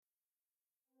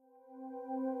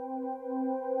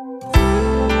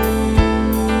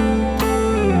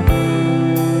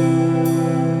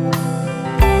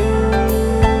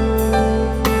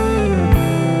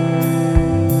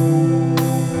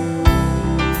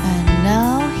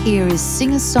here is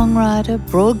singer-songwriter,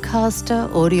 broadcaster,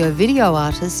 audio-video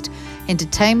artist,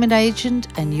 entertainment agent,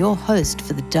 and your host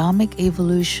for the Dharmic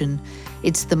Evolution.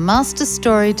 It's the master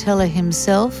storyteller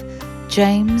himself,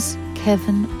 James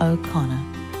Kevin O'Connor.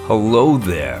 Hello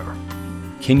there.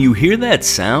 Can you hear that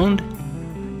sound?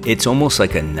 It's almost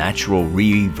like a natural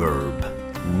reverb.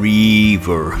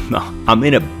 I'm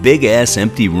in a big-ass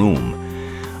empty room.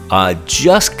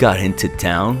 Just got into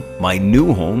town, my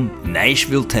new home,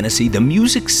 Nashville, Tennessee, the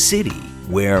Music City,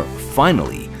 where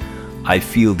finally I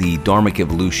feel the Dharmic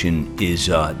Evolution is,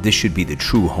 this should be the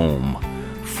true home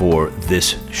for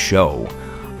this show.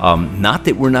 Not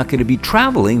that we're not going to be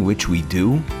traveling, which we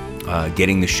do,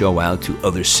 getting the show out to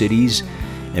other cities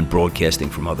and broadcasting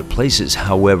from other places.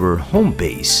 However, home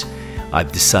base,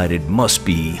 I've decided, must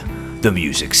be the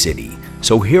Music City.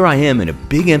 So here I am in a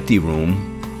big empty room.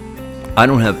 I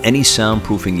don't have any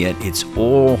soundproofing yet.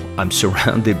 I'm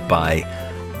surrounded by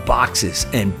boxes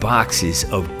and boxes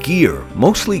of gear,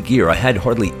 mostly gear. I had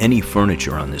hardly any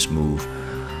furniture on this move.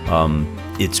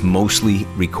 It's mostly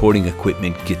recording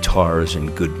equipment, guitars,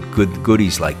 and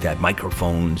goodies like that,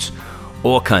 microphones,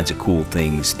 all kinds of cool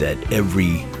things that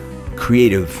every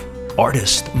creative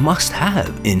artist must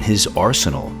have in his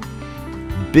arsenal.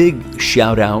 Big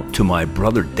shout out to my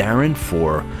brother Darren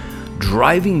for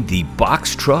driving the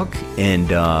box truck and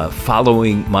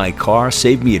following my car.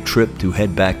 Saved me a trip to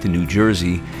head back to New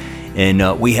Jersey,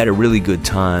 and we had a really good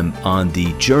time on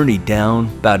the journey down,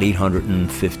 about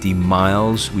 850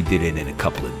 miles. We did it in a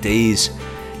couple of days.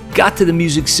 Got to the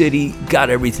Music City,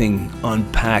 got everything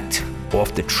unpacked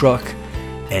off the truck,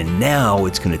 and now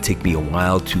it's going to take me a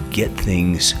while to get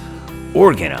things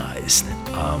organized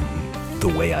the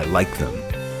way I like them.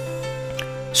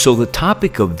 So the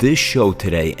topic of this show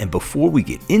today, and before we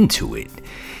get into it,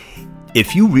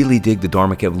 if you really dig the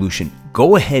Dharmic Evolution,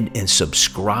 go ahead and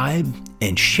subscribe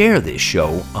and share this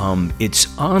show.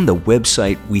 It's on the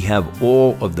website. We have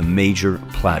all of the major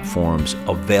platforms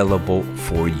available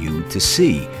for you to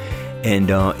see. And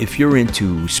if you're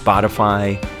into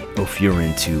Spotify, if you're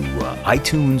into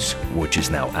iTunes, which is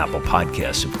now Apple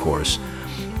Podcasts, of course,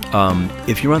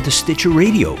 if you're onto Stitcher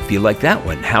Radio, if you like that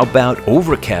one, how about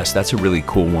Overcast? That's a really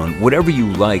cool one. Whatever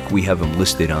you like, we have them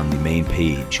listed on the main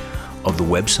page of the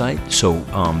website. So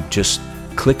just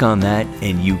click on that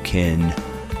and you can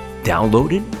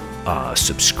download it,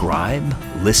 subscribe,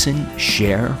 listen,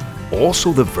 share.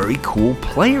 Also, the very cool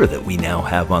player that we now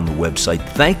have on the website.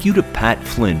 Thank you to Pat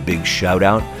Flynn. Big shout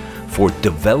out for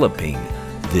developing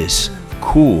this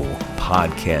cool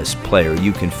podcast player.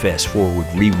 You can fast forward,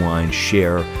 rewind,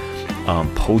 share,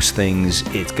 post things.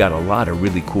 It's got a lot of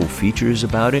really cool features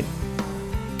about it.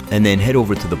 And then head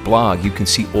over to the blog. You can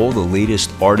see all the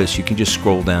latest artists. You can just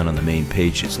scroll down on the main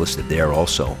page. It's listed there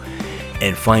also.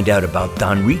 And find out about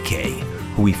Donrique,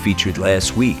 who we featured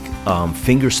last week.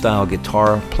 Fingerstyle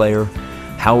guitar player.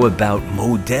 How about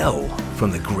Modell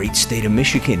from the great state of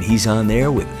Michigan? He's on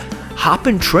there with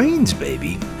Hoppin' Trains,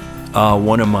 baby.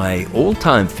 One of my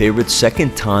old-time favorites,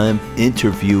 second-time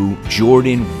interview,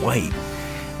 Jordan White,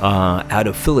 out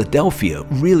of Philadelphia,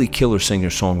 really killer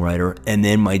singer-songwriter. And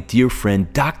then my dear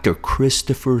friend, Dr.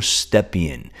 Christopher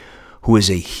Stepien, who is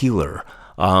a healer.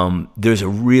 There's a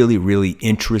really, really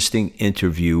interesting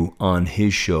interview on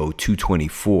his show,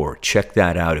 224. Check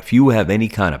that out. If you have any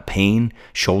kind of pain,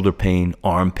 shoulder pain,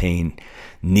 arm pain,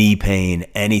 knee pain,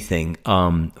 anything,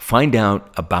 find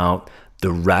out about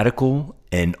the radical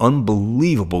and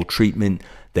unbelievable treatment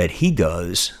that he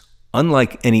does,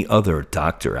 unlike any other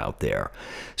doctor out there.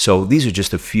 So these are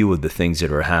just a few of the things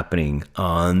that are happening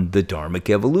on the Dharmic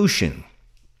Evolution.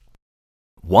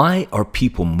 Why are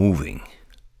people moving?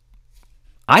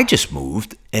 I just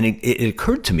moved, and it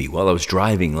occurred to me while I was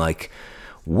driving, like,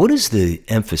 what is the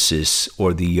emphasis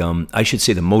or the, I should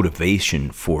say the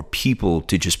motivation for people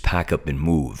to just pack up and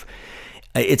move?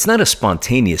 It's not a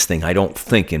spontaneous thing, I don't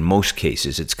think, in most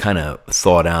cases. It's kind of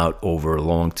thought out over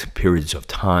long periods of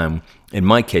time. In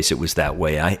my case, it was that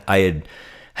way. I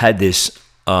had this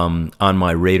on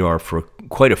my radar for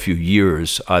quite a few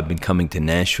years. I've been coming to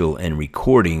Nashville and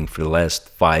recording for the last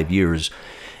 5 years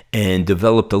and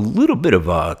developed a little bit of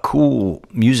a cool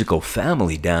musical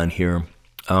family down here.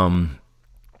 And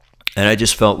I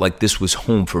just felt like this was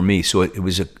home for me. So it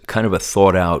was a kind of a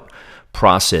thought out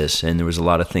process, and there was a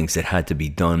lot of things that had to be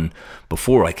done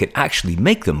before I could actually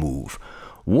make the move.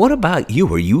 What about you?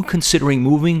 Are you considering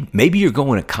moving? Maybe you're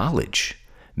going to college.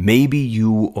 Maybe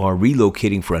you are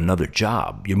relocating for another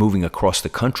job. You're moving across the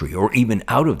country or even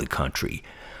out of the country.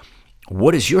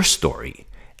 What is your story?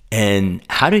 And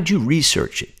how did you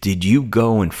research it? Did you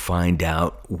go and find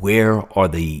out where are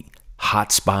the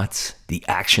hot spots, the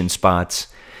action spots?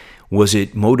 Was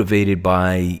it motivated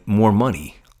by more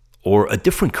money or a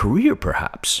different career,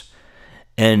 perhaps?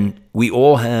 And we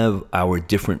all have our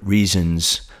different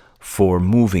reasons for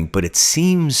moving, but it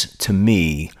seems to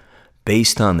me,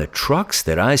 based on the trucks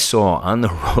that I saw on the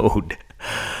road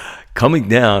coming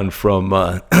down from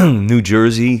New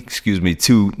Jersey,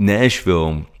 to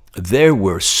Nashville, there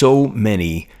were so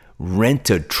many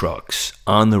rented trucks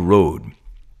on the road.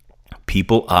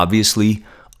 People obviously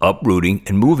uprooting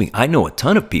and moving. I know a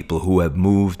ton of people who have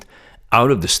moved out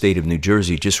of the state of New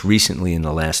Jersey just recently in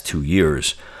the last 2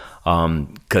 years,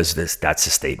 because that's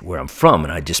the state where I'm from,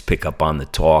 and I just pick up on the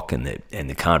talk and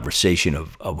the conversation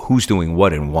of who's doing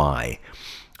what and why.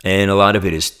 And a lot of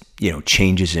it is,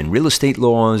 changes in real estate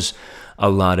laws. A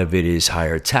lot of it is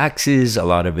higher taxes. A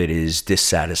lot of it is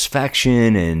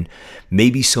dissatisfaction, and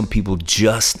maybe some people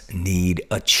just need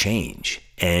a change.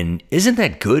 And isn't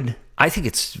that good? I think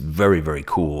it's very, very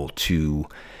cool to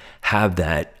have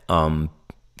that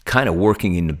kind of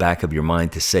working in the back of your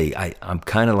mind to say, I'm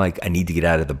kind of like, I need to get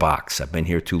out of the box. I've been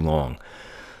here too long.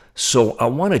 So I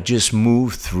want to just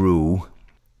move through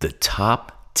the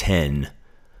top 10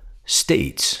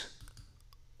 states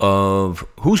of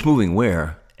who's moving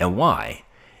where and why.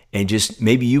 And just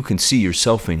maybe you can see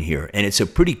yourself in here. And it's a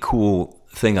pretty cool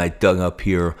thing I dug up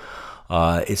here.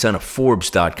 It's on a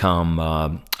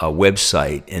Forbes.com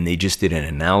website, and they just did an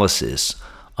analysis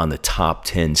on the top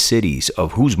 10 cities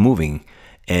of who's moving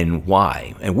and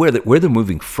why, and where they're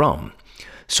moving from.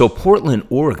 So Portland,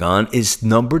 Oregon is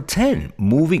number 10,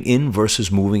 moving in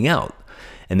versus moving out.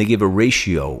 And they give a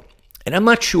ratio, and I'm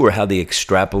not sure how they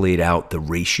extrapolate out the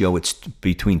ratio. It's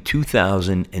between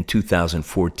 2000 and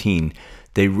 2014.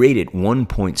 They rate it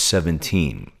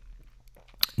 1.17.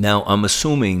 Now, I'm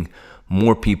assuming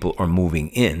more people are moving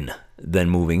in than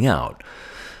moving out.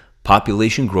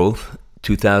 Population growth,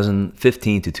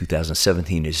 2015 to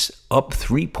 2017, is up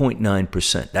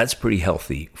 3.9%. That's pretty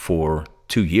healthy for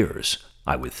 2 years,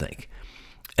 I would think.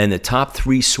 And the top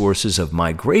 3 sources of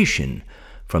migration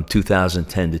from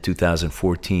 2010 to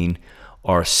 2014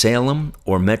 are Salem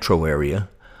or metro area,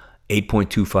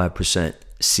 8.25%,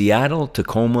 Seattle,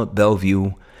 Tacoma,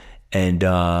 Bellevue, and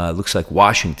looks like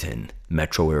Washington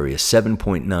metro area,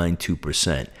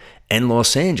 7.92%, and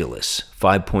Los Angeles,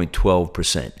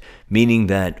 5.12%, meaning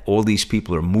that all these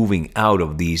people are moving out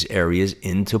of these areas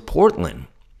into Portland.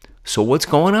 So what's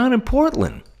going on in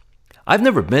Portland? I've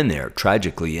never been there,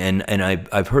 tragically, and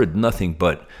I've heard nothing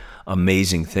but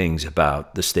amazing things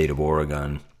about the state of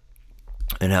Oregon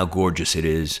and how gorgeous it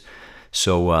is.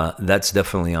 So that's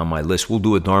definitely on my list. We'll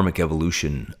do a Dharmic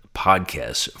Evolution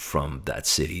podcast from that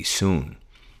city soon.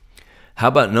 How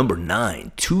about number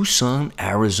 9, Tucson,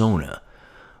 Arizona?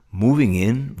 Moving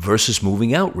in versus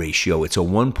moving out ratio, it's a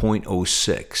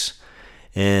 1.06.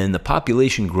 And the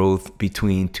population growth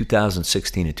between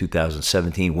 2016 and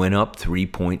 2017 went up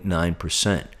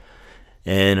 3.9%.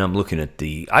 And I'm looking at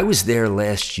I was there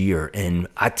last year, and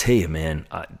I tell you, man,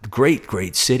 great,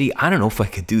 great city. I don't know if I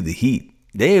could do the heat.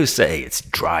 They always say it's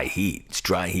dry heat. It's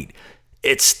dry heat.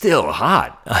 It's still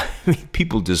hot. I mean,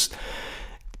 people just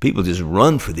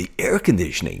run for the air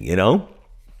conditioning,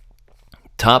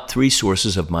 Top 3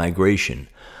 sources of migration: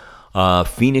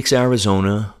 Phoenix,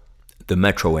 Arizona, the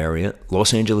metro area;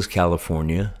 Los Angeles,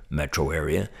 California, metro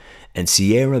area; and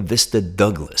Sierra Vista,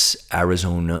 Douglas,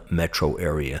 Arizona, metro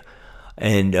area.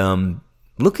 And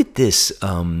look at this,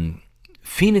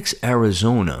 Phoenix,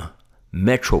 Arizona,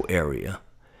 metro area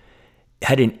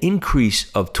had an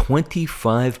increase of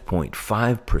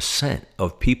 25.5%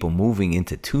 of people moving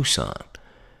into Tucson.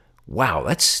 Wow,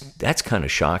 that's kind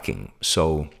of shocking.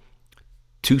 So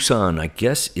Tucson, I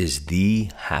guess, is the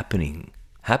happening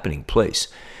place.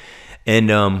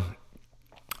 And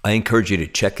I encourage you to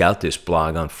check out this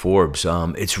blog on Forbes.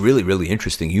 It's really, really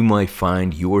interesting. You might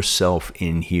find yourself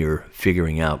in here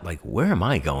figuring out, like, where am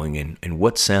I going and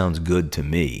what sounds good to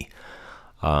me?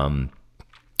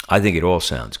 I think it all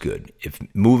sounds good. If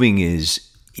moving is,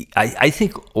 I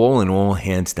think all in all,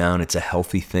 hands down, it's a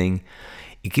healthy thing.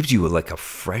 It gives you a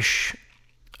fresh,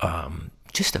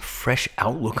 just a fresh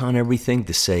outlook on everything,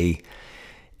 to say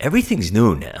everything's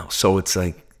new now. So it's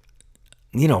like,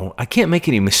 I can't make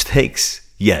any mistakes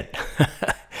yet.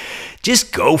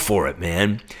 Just go for it,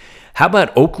 man. How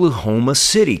about Oklahoma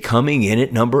City coming in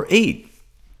at number 8?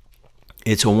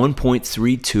 It's a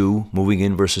 1.32 moving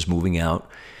in versus moving out.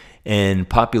 And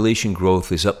population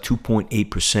growth is up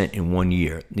 2.8% in 1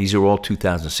 year. These are all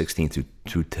 2016 through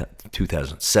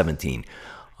 2017.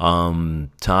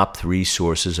 Top 3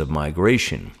 sources of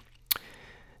migration: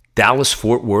 Dallas,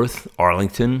 Fort Worth,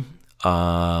 Arlington,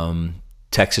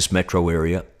 Texas metro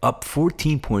area, up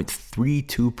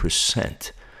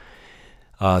 14.32%.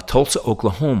 Tulsa,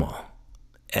 Oklahoma,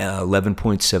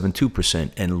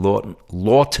 11.72%, and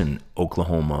Lawton,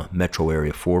 Oklahoma metro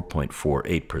area,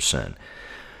 4.48%.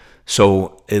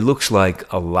 So it looks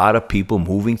like a lot of people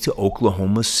moving to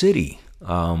Oklahoma City.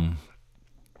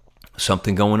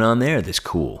 Something going on there that's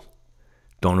cool.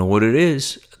 Don't know what it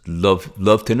is.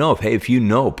 Love to know. If you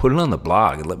know, put it on the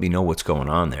blog and let me know what's going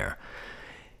on there.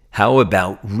 How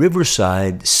about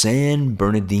Riverside, San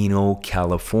Bernardino,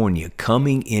 California,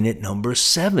 coming in at number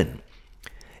 7?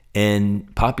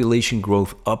 And population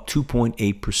growth up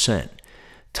 2.8%.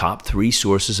 Top 3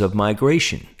 sources of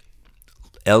migration.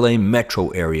 LA metro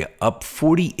area up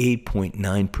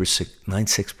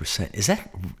 48.96%. Is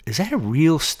that a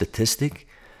real statistic?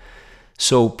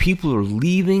 So people are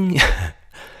leaving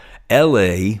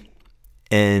LA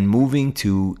and moving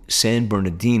to San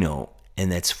Bernardino,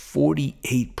 and that's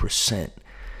 48%.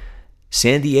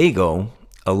 San Diego,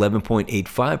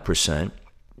 11.85%,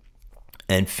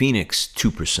 and Phoenix,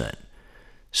 2%.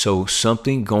 So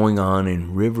something going on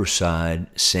in Riverside,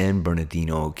 San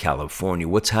Bernardino, California.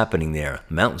 What's happening there?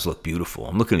 The mountains look beautiful.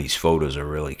 I'm looking at these photos, are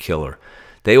really killer.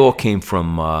 They all came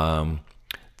from,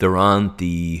 they're on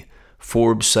the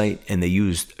Forbes site, and they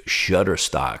used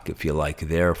Shutterstock, if you like,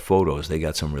 their photos. They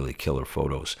got some really killer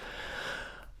photos.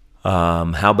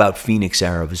 How about Phoenix,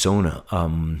 Arizona?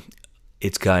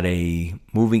 It's got a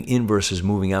moving in versus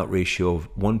moving out ratio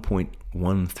of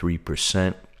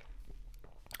 1.13%.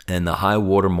 And the high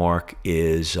water mark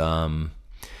is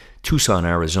Tucson,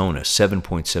 Arizona,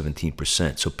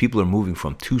 7.17%. So people are moving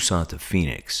from Tucson to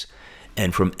Phoenix,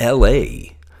 and from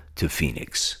LA to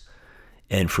Phoenix,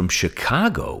 and from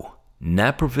Chicago,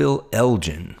 Naperville,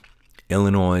 Elgin,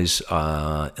 Illinois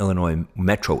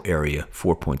metro area,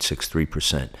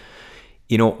 4.63%.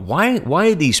 You know, why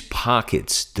are these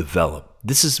pockets developed?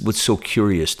 This is what's so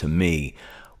curious to me.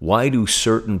 Why do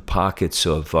certain pockets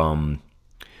of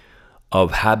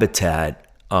habitat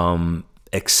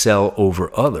excel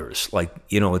over others? Like,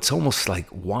 you know, it's almost like,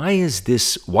 why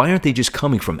aren't they just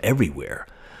coming from everywhere?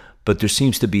 But there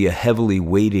seems to be a heavily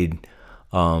weighted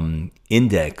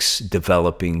index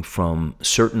developing from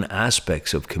certain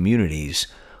aspects of communities.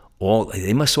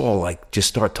 They must all like just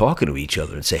start talking to each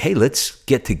other and say, hey, let's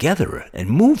get together and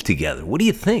move together. What do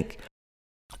you think?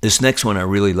 This next one I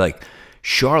really like.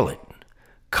 Charlotte,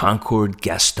 Concord,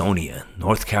 Gastonia,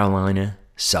 North Carolina,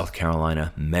 South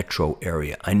Carolina metro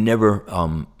area. I knew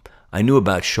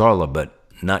about Charlotte, but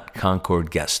not Concord,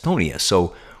 Gastonia.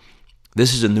 So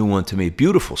this is a new one to me.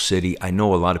 Beautiful city. I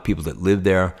know a lot of people that live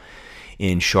there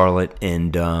in Charlotte.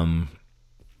 And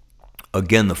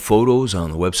again, the photos on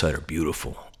the website are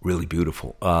beautiful, really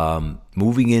beautiful.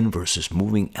 Moving in versus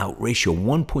moving out ratio,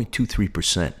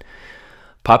 1.23%.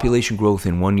 Population growth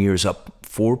in 1 year is up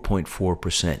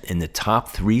 4.4%. In the top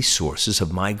 3 sources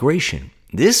of migration.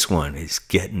 This one is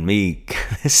getting me.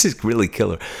 This is really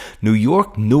killer. New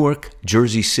York, Newark,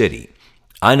 Jersey City.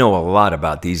 I know a lot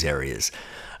about these areas.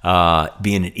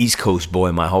 Being an East Coast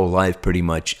boy my whole life, pretty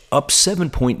much, up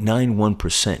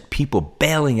 7.91%. People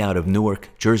bailing out of Newark,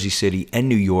 Jersey City, and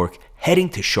New York, heading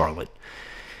to Charlotte.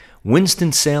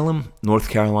 Winston-Salem, North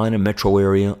Carolina metro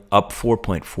area, up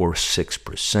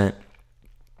 4.46%.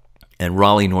 And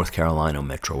Raleigh, North Carolina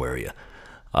metro area,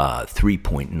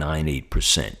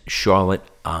 3.98%. Charlotte,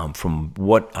 from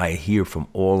what I hear from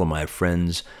all of my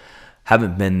friends,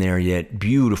 haven't been there yet.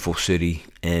 Beautiful city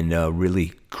and a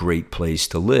really great place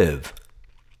to live.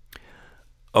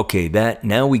 Okay,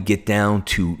 now we get down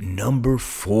to number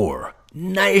 4,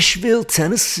 Nashville,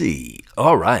 Tennessee.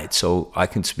 All right, so I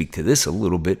can speak to this a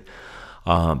little bit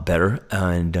better.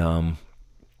 And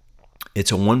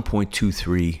it's a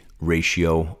 1.23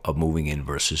 ratio of moving in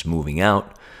versus moving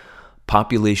out.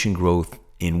 Population growth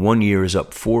in 1 year is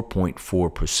up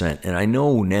 4.4%. And I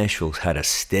know Nashville's had a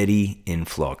steady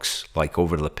influx, like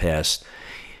over the past,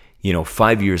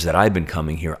 5 years that I've been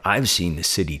coming here. I've seen the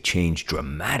city change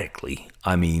dramatically.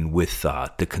 I mean, with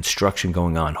the construction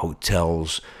going on,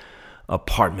 hotels,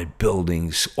 apartment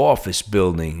buildings, office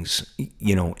buildings,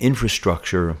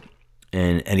 infrastructure,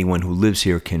 and anyone who lives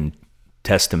here can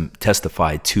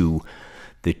testify to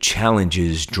the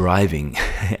challenges driving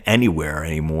anywhere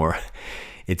anymore.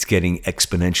 It's getting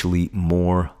exponentially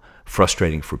more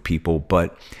frustrating for people.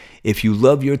 But if you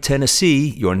love your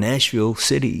Tennessee, your Nashville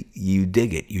city, you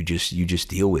dig it. You just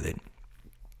deal with it.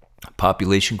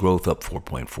 Population growth up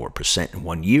 4.4% in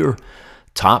 1 year.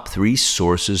 Top 3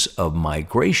 sources of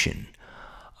migration.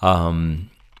 Let's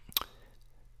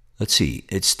see.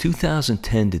 It's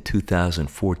 2010 to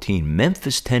 2014.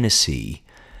 Memphis, Tennessee,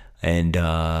 and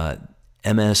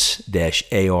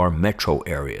MS-AR metro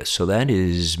area. So that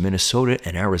is Minnesota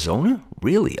and Arizona,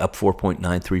 really up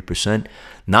 4.93%.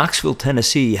 Knoxville,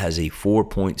 Tennessee has a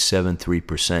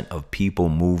 4.73% of people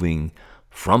moving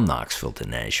from Knoxville to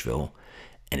Nashville.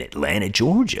 And Atlanta,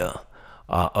 Georgia,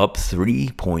 up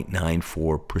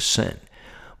 3.94%,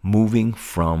 moving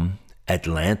from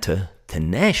Atlanta to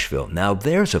Nashville. Now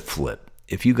there's a flip.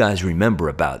 If you guys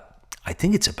remember I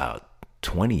think it's about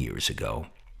 20 years ago,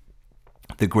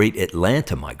 the great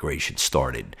Atlanta migration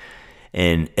started,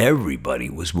 and everybody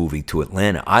was moving to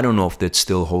Atlanta. I don't know if that's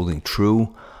still holding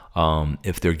true,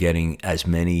 if they're getting as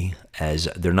many as,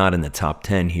 they're not in the top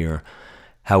 10 here.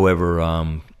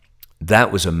 However,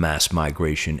 that was a mass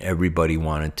migration. Everybody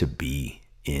wanted to be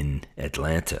in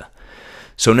Atlanta.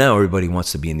 So now everybody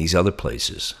wants to be in these other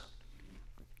places.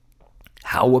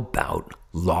 How about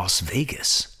Las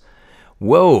Vegas?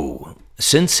 Whoa.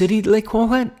 Sin City, do they call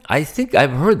that? I think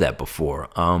I've heard that before.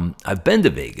 I've been to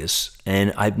Vegas,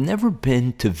 and I've never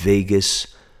been to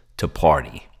Vegas to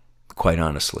party, quite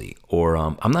honestly. Or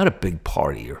I'm not a big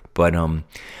partier, but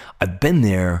I've been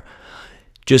there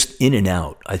just in and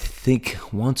out. I think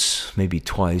once, maybe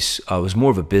twice. It was more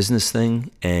of a business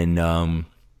thing, and I'm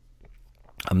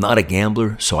not a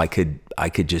gambler, so I could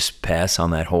just pass on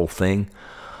that whole thing.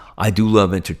 I do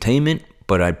love entertainment,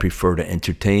 but I'd prefer to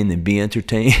entertain than be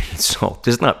entertained. So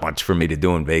there's not much for me to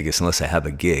do in Vegas unless I have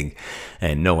a gig.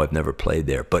 And no, I've never played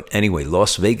there. But anyway,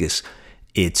 Las Vegas,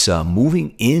 it's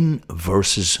moving in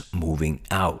versus moving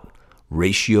out.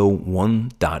 Ratio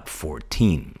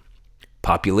 1.14.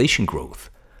 Population growth,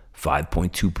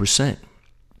 5.2%.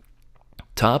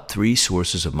 Top 3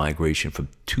 sources of migration from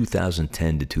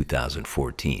 2010 to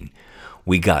 2014.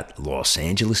 We got Los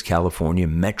Angeles, California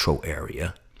metro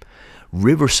area,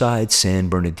 Riverside, San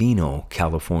Bernardino,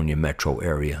 California metro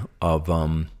area of,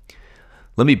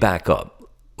 let me back up.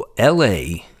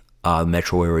 LA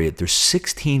metro area, there's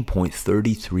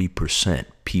 16.33%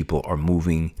 people are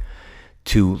moving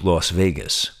to Las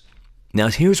Vegas. Now,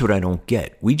 here's what I don't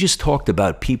get. We just talked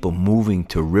about people moving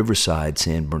to Riverside,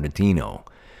 San Bernardino.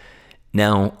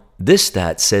 Now, this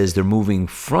stat says they're moving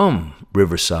from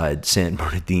Riverside, San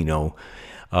Bernardino,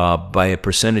 by a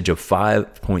percentage of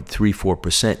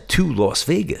 5.34% to Las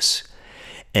Vegas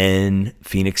and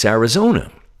Phoenix,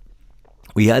 Arizona.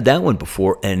 We had that one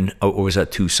before, or was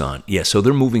that Tucson? Yeah, so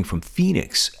they're moving from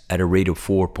Phoenix at a rate of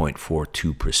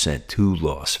 4.42% to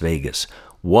Las Vegas.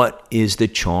 What is the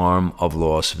charm of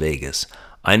Las Vegas?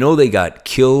 I know they got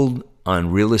killed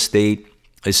on real estate.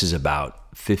 This is about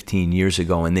 15 years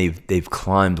ago, and they've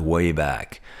climbed way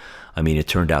back. I mean, it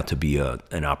turned out to be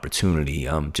an opportunity.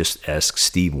 Just ask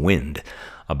Steve Wind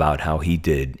about how he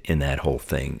did in that whole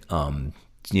thing.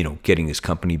 Getting his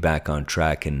company back on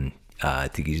track, and I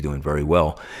think he's doing very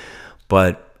well.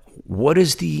 But what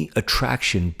is the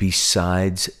attraction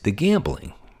besides the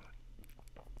gambling?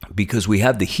 Because we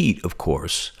have the heat, of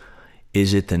course.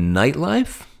 Is it the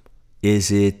nightlife?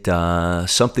 Is it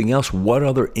something else? What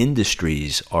other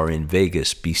industries are in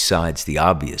Vegas besides the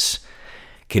obvious?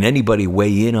 Can anybody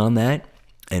weigh in on that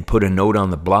and put a note on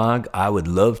the blog? I would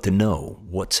love to know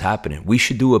what's happening. We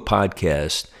should do a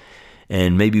podcast,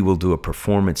 and maybe we'll do a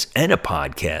performance and a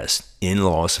podcast in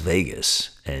Las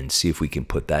Vegas and see if we can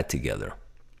put that together.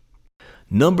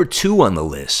 Number 2 on the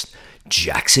list,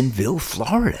 Jacksonville,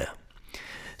 Florida.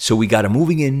 So we got a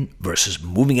moving in versus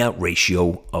moving out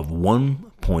ratio of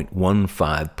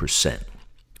 1.15%.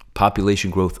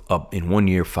 Population growth up in 1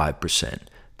 year, 5%.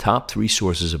 Top 3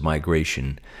 sources of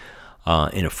migration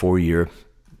in a 4-year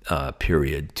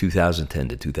period, 2010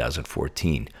 to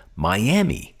 2014.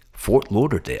 Miami, Fort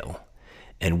Lauderdale,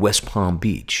 and West Palm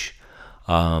Beach,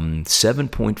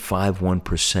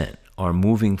 7.51% are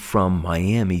moving from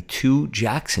Miami to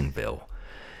Jacksonville.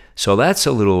 So that's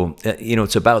a little,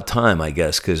 it's about time, I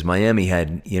guess, because Miami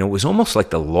had, it was almost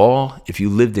like the law. If you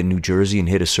lived in New Jersey and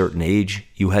hit a certain age,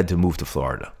 you had to move to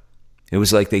Florida. It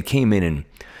was like they came in and,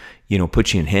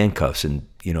 put you in handcuffs and,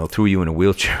 threw you in a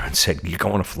wheelchair and said, you're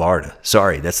going to Florida.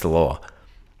 Sorry, that's the law.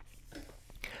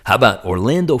 How about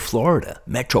Orlando, Florida,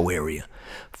 metro area?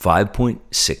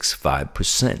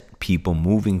 5.65% people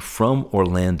moving from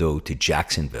Orlando to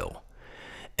Jacksonville.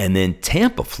 And then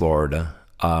Tampa, Florida,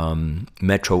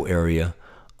 metro area,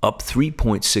 up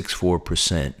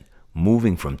 3.64%,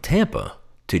 moving from Tampa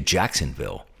to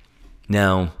Jacksonville.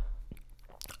 Now,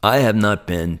 I have not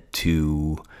been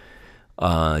to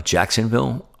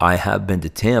Jacksonville. I have been to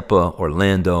Tampa,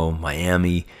 Orlando,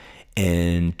 Miami,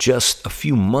 and just a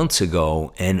few months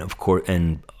ago, and of course,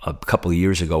 and a couple of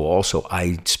years ago also,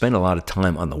 I spent a lot of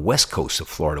time on the west coast of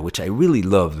Florida, which I really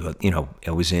loved.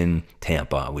 I was in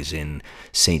Tampa, I was in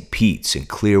St. Pete's and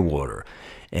Clearwater,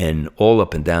 and all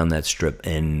up and down that strip,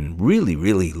 and really,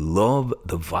 really love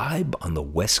the vibe on the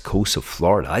west coast of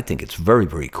Florida. I think it's very,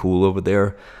 very cool over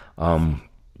there.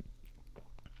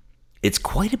 It's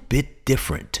quite a bit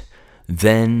different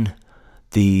than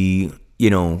everybody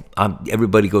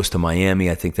goes to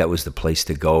Miami. I think that was the place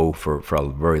to go for a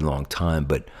very long time.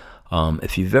 But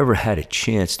if you've ever had a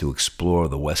chance to explore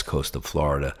the west coast of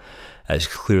Florida, as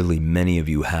clearly many of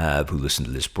you have who listen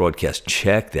to this broadcast,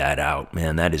 check that out,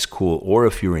 man. That is cool. Or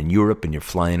if you're in Europe and you're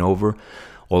flying over,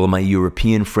 all of my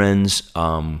European friends,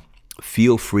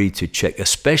 feel free to check,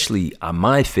 especially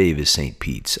my fave is St.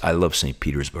 Pete's. I love St.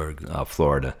 Petersburg,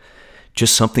 Florida.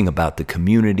 Just something about the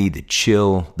community, the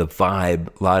chill, the vibe,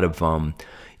 a lot of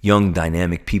young,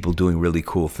 dynamic people doing really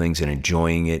cool things and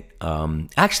enjoying it.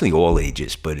 Actually, all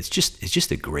ages, but it's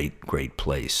just a great, great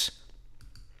place.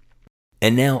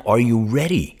 And now, are you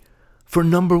ready for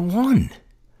number one?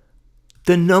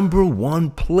 The number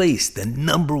one place, the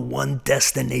number one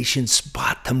destination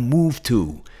spot to move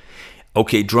to.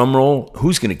 Okay, drum roll,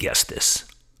 who's going to guess this?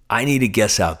 I need a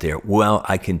guess out there. Well,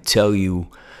 I can tell you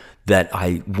that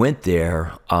I went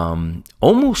there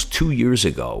almost 2 years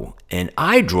ago, and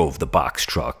I drove the box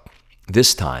truck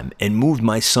this time and moved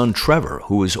my son Trevor,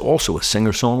 who is also a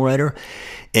singer-songwriter,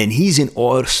 and he's in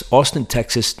Austin,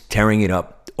 Texas, tearing it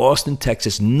up. Austin,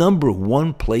 Texas, number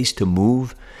one place to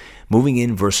move. Moving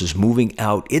in versus moving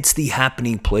out. It's the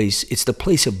happening place. It's the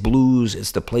place of blues.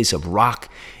 It's the place of rock.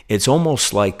 It's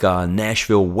almost like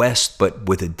Nashville West, but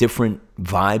with a different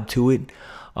vibe to it.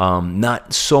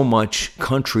 Not so much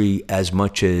country as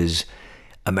much as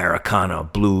Americana,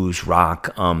 blues, rock.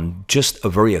 Just a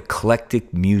very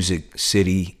eclectic music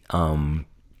city, and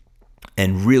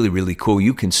really, really cool.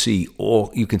 You can see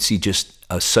just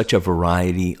such a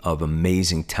variety of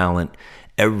amazing talent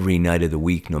every night of the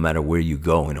week, no matter where you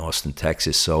go in Austin,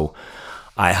 Texas. So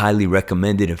I highly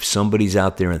recommend it. If somebody's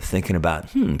out there and thinking about,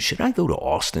 should I go to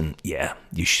Austin? Yeah,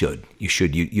 you should.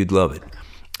 You'd love it.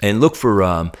 And look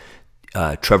for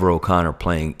Trevor O'Connor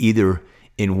playing either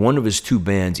in one of his two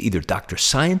bands, either Dr.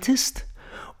 Scientist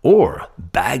or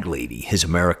Bag Lady, his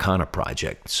Americana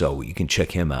project. So you can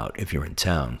check him out if you're in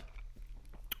town.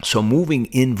 So moving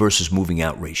in versus moving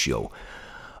out ratio.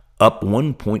 Up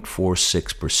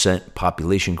 1.46%.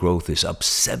 Population growth is up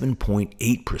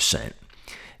 7.8%.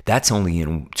 That's only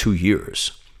in 2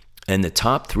 years. And the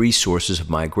top three sources of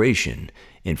migration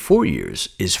in 4 years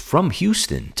is from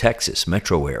Houston, Texas,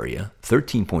 metro area,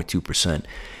 13.2%,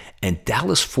 and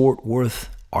Dallas-Fort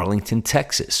Worth, Arlington,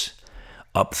 Texas,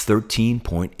 up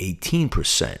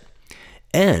 13.18%.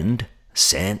 And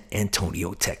San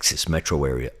Antonio, Texas, metro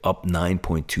area, up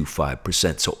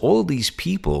 9.25%. So all these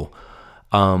people,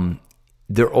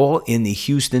 they're all in the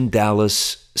Houston,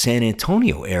 Dallas, San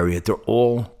Antonio area. They're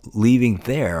all leaving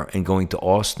there and going to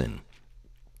Austin.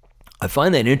 I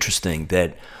find that interesting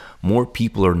that more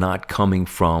people are not coming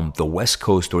from the West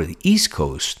Coast or the East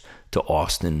Coast to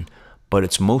Austin, but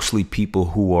it's mostly people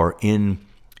who are in,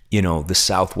 the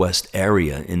Southwest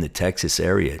area, in the Texas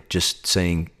area, just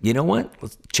saying, you know what,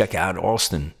 let's check out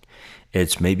Austin.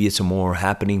 Maybe it's a more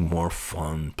happening, more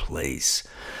fun place.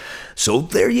 So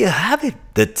there you have it,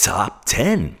 the top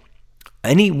 10.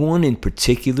 Anyone in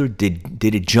particular, did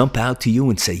it jump out to you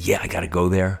and say, yeah, I got to go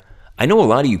there? I know a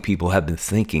lot of you people have been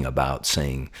thinking about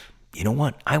saying, you know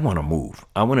what, I want to move.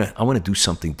 I want to do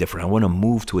something different. I want to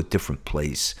move to a different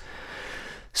place.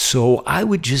 So I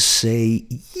would just say,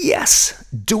 yes,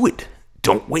 do it.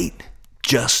 Don't wait.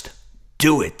 Just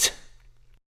do it.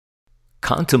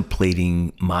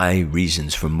 Contemplating my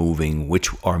reasons for moving, which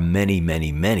are many,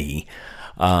 many, many,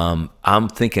 I'm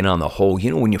thinking on the whole,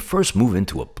 when you first move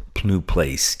into a new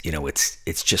place,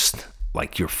 it's just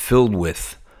like you're filled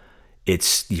with,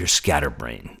 it's your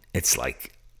scatterbrain. It's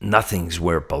like nothing's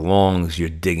where it belongs. You're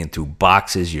digging through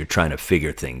boxes. You're trying to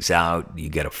figure things out. You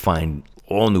got to find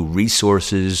all new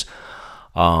resources.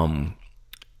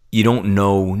 You don't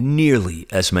know nearly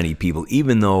as many people,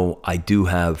 even though I do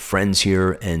have friends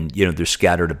here and, they're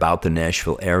scattered about the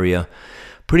Nashville area.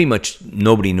 Pretty much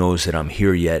nobody knows that I'm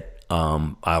here yet.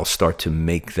 I'll start to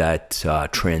make that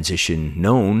transition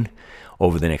known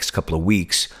over the next couple of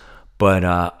weeks. But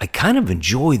I kind of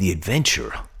enjoy the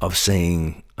adventure of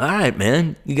saying, all right,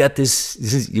 man, you got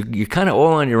this. You're kind of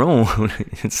all on your own.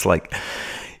 It's like,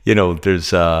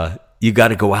 there's... you got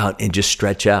to go out and just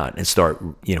stretch out and start,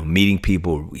 meeting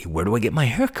people. Where do I get my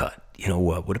hair cut?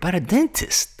 What about a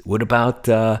dentist? What about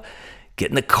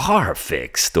getting the car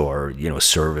fixed or,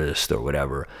 serviced or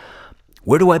whatever?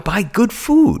 Where do I buy good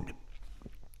food?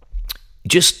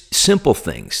 Just simple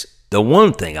things. The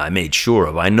one thing I made sure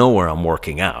of, I know where I'm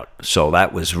working out. So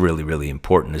that was really, really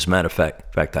important. As a matter of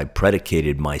fact, I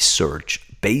predicated my search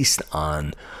based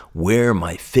on where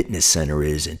my fitness center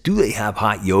is and do they have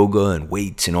hot yoga and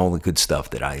weights and all the good stuff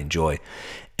that I enjoy.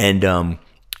 And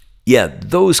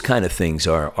those kind of things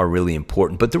are really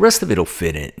important, but the rest of it will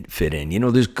fit in. You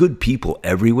know, there's good people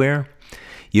everywhere.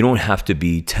 You don't have to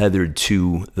be tethered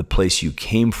to the place you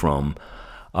came from.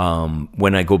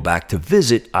 When I go back to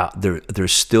visit,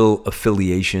 there's still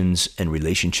affiliations and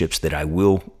relationships that I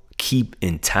will keep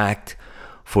intact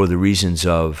for the reasons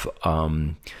of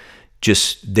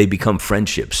just they become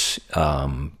friendships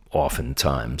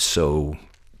oftentimes. So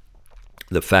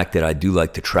the fact that I do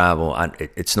like to travel,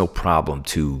 it's no problem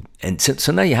to, and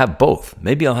so now you have both.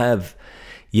 Maybe I'll have,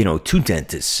 2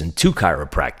 dentists and 2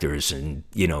 chiropractors and,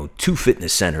 2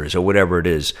 fitness centers or whatever it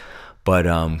is. But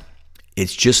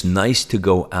it's just nice to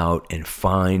go out and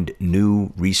find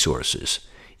new resources,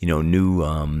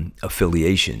 new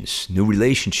affiliations, new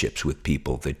relationships with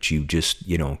people that you just,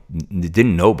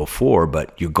 didn't know before,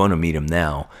 but you're going to meet them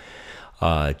now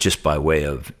just by way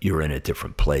of you're in a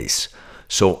different place.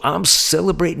 So I'm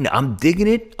celebrating. I'm digging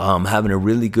it. I'm having a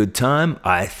really good time.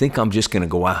 I think I'm just going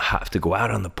to have to go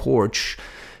out on the porch,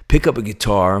 pick up a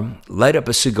guitar, light up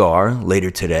a cigar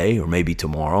later today or maybe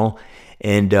tomorrow,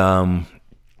 and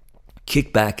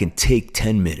kick back and take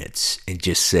 10 minutes and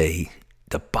just say,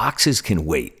 the boxes can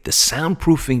wait. The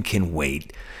soundproofing can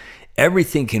wait.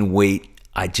 Everything can wait.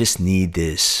 I just need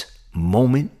this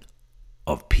moment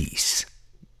of peace.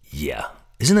 Yeah.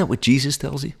 Isn't that what Jesus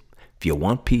tells you? If you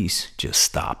want peace, just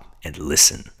stop and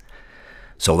listen.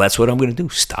 So that's what I'm going to do,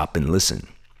 stop and listen.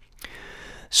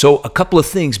 So a couple of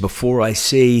things before I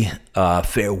say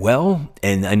farewell,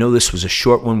 and I know this was a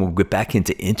short one. We'll get back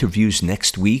into interviews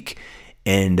next week,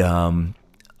 and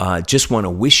just want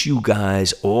to wish you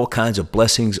guys all kinds of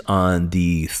blessings on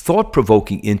the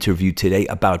thought-provoking interview today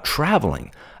about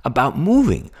traveling, about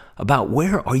moving, about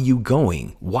where are you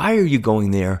going, why are you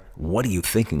going there, what are you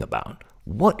thinking about?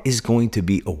 What is going to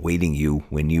be awaiting you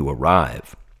when you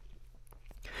arrive?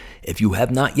 If you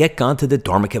have not yet gone to the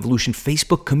Dharmic Evolution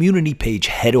Facebook community page,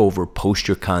 head over, post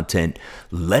your content,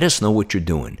 let us know what you're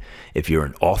doing. If you're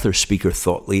an author, speaker,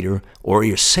 thought leader, or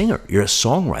you're a singer, you're a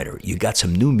songwriter, you got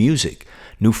some new music,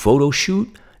 new photo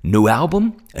shoot, new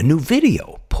album, a new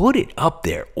video, put it up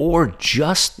there, or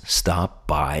just stop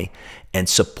by and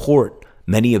support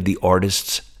many of the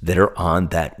artists that are on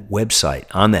that website,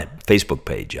 on that Facebook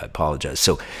page. I apologize.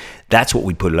 So that's what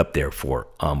we put it up there for.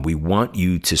 We want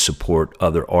you to support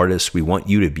other artists. We want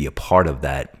you to be a part of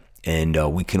that,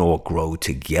 and we can all grow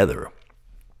together.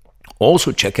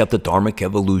 Also, check out the Dharmic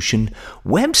Evolution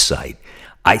website.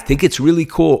 I think it's really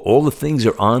cool. All the things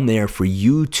are on there for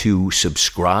you to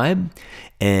subscribe.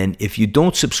 And if you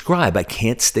don't subscribe, I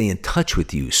can't stay in touch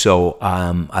with you. So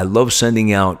I love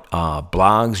sending out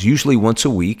blogs, usually once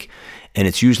a week. And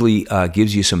it's usually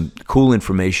gives you some cool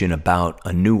information about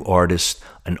a new artist,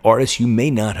 an artist you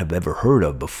may not have ever heard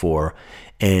of before.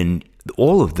 And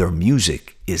all of their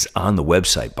music is on the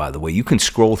website, by the way. You can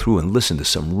scroll through and listen to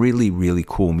some really, really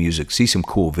cool music, see some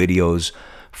cool videos,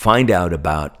 find out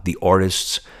about the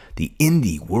artists, the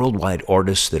indie worldwide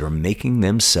artists that are making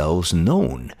themselves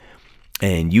known.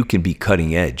 And you can be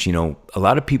cutting edge. A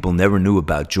lot of people never knew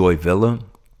about Joy Villa.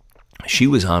 She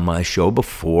was on my show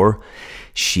before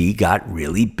she got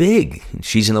really big.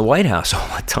 She's in the White House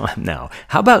all the time now.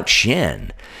 How about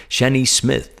Shani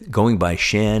Smith, going by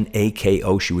Shan,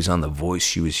 A-K-O. She was on The Voice.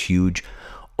 She was huge.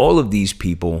 All of these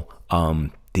people,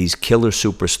 these killer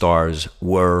superstars,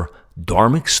 were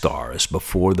Dharmic stars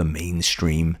before the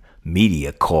mainstream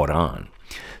media caught on.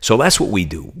 So that's what we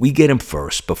do. We get them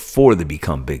first before they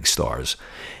become big stars.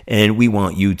 And we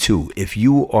want you too. If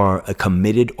you are a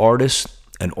committed artist,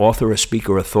 an author, a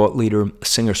speaker, a thought leader, a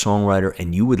singer-songwriter,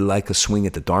 and you would like a swing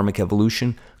at the Dharmic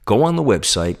Evolution, go on the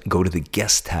website, go to the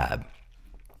guest tab,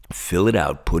 fill it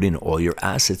out, put in all your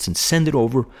assets, and send it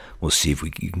over. We'll see if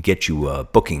we can get you a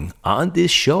booking on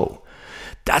this show.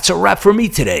 That's a wrap for me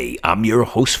today. I'm your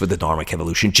host for the Dharmic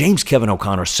Evolution, James Kevin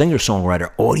O'Connor,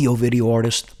 singer-songwriter, audio-video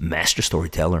artist, master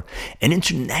storyteller, and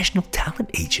international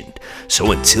talent agent.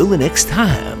 So until the next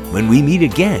time, when we meet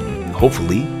again,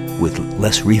 hopefully with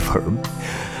less reverb,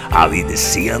 I'll either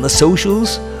see you on the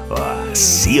socials or I'll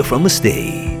see you from the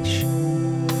stage.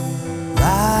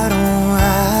 Ride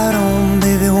on,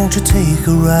 baby, won't you take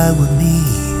a ride with me?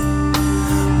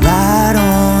 Ride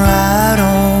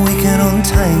on, we can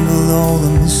untangle all the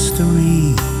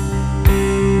mystery.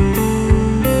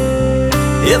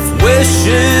 If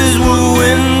wishes were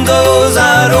windows,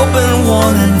 I'd open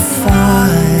one and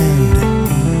find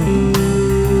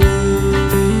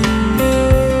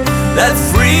that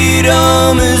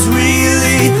freedom is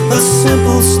really a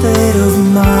simple state of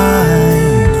mind.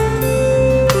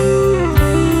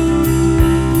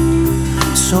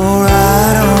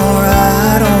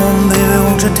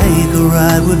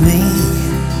 ride with me.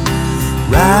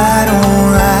 Ride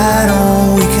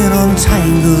on, we can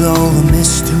untangle all the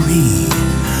mystery.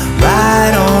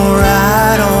 Ride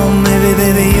on, maybe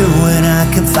baby you and I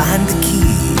can find the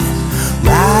key.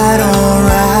 Ride on,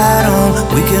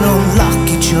 we can unlock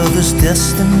each other's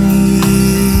destiny.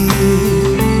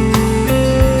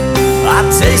 I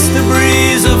taste the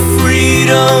breeze of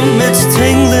freedom, it's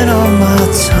tingling on my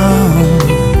tongue.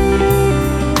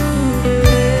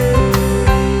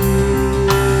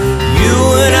 You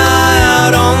and I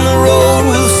out on the road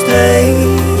will stay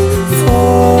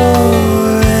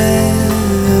forever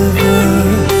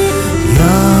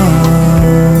young.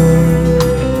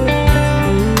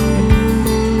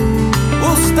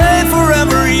 We'll stay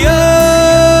forever young.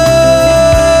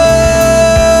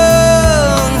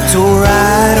 So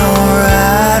ride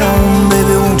on,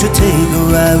 baby, won't you take a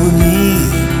ride with me?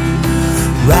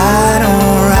 Ride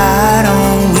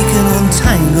on, we can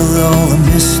untangle all the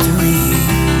mystery.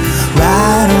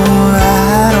 Ride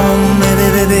on,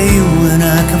 baby, you and I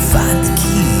can find the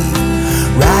key.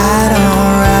 Ride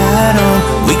on,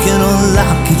 we can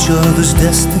unlock each other's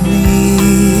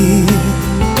destiny.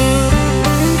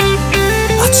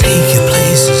 I'll take you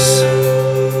places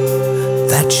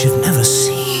that you've never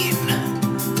seen.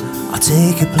 I'll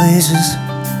take you places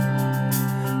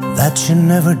that you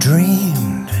never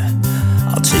dreamed.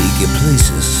 I'll take you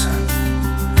places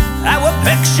that were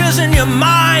pictures in your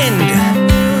mind.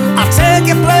 I'll take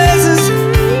you places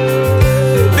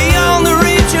beyond the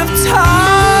reach of time.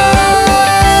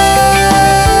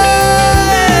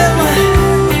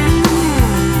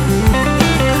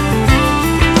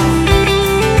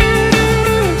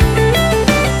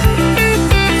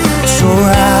 So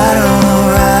ride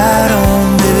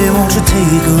on, baby, won't you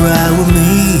take a ride with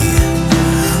me?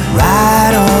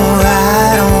 Ride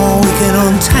on, we can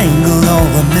untangle all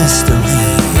the mystery.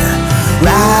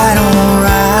 Ride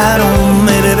on,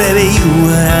 baby, you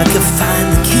and I can find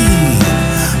the key.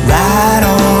 Ride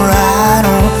on,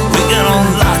 we can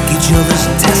unlock each other's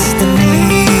destiny.